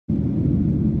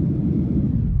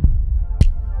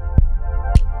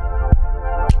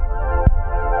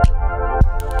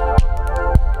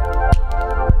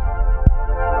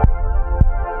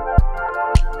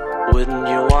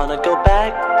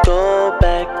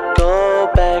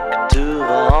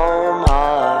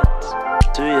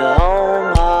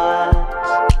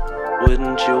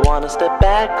step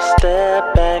back,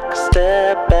 step back,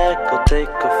 step back, or take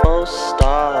a false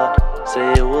start.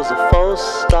 Say it was a false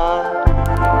start.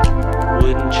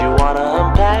 Wouldn't you wanna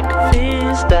unpack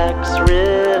these stacks,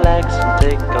 relax, and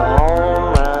take a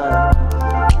home run?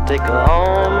 Take a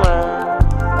home run.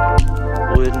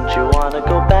 Wouldn't you wanna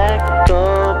go back,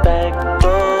 go back,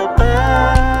 go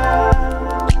back?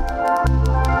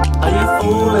 Are you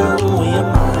fooling with your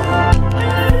mind?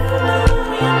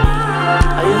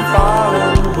 Are you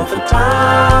falling with a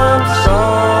time so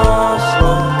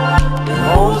slow that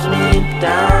holds me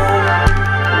down?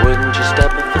 Wouldn't you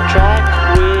step off the track,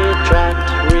 retract,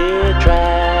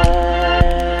 retract?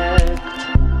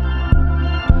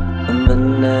 And they're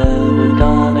never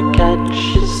gonna catch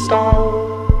you stall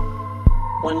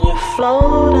when you're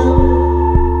floating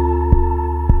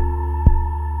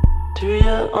to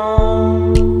your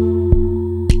own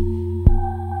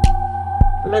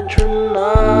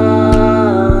metronome.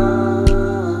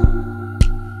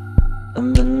 And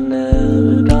they're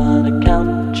never gonna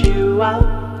count you out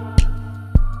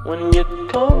when you're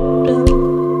coping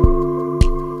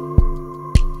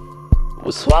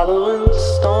with swallowing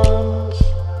stones.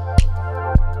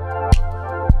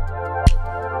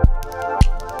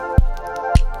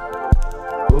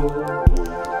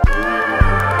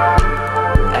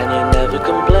 And you're never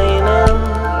complaining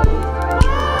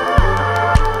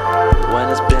when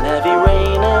it's been heavy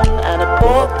raining and it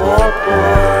pours.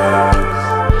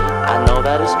 I know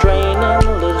that it's draining, a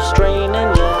little strain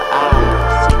in your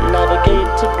eyes.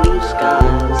 Navigate to blue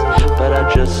skies, but I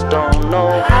just don't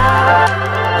know how.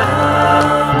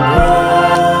 I'm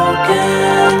broken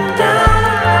down.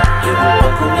 You can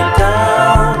buckle me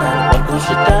down, and it buckles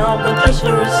you down, but just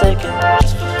for a second.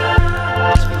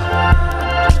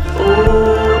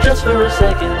 Ooh, just for a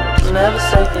second, never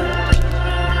second.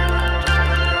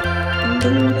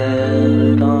 And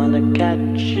they're gonna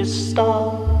catch you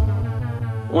stall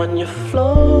when you're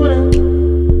floating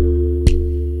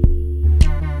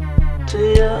to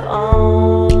your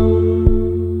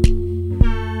own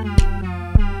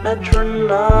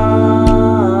metronome.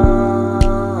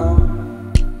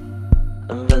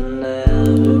 And they're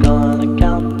never gonna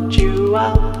count you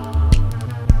out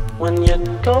when you're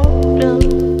coping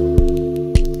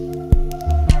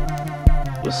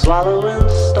with swallowing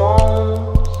stones.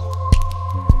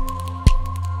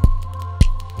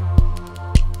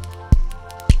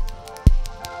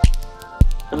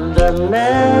 And they're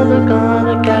never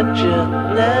gonna catch you,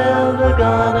 never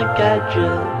gonna catch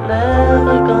you,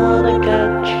 never gonna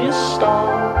catch you stall.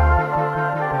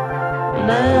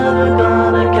 Never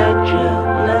gonna catch you,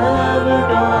 never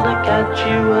gonna catch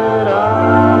you at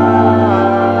all.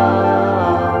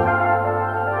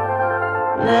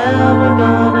 Never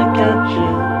gonna catch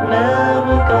you,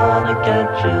 never gonna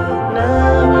catch you,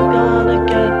 never gonna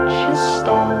catch you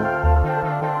stall.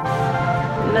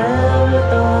 Never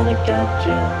gonna catch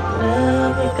you,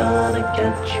 never gonna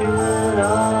catch you at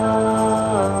all.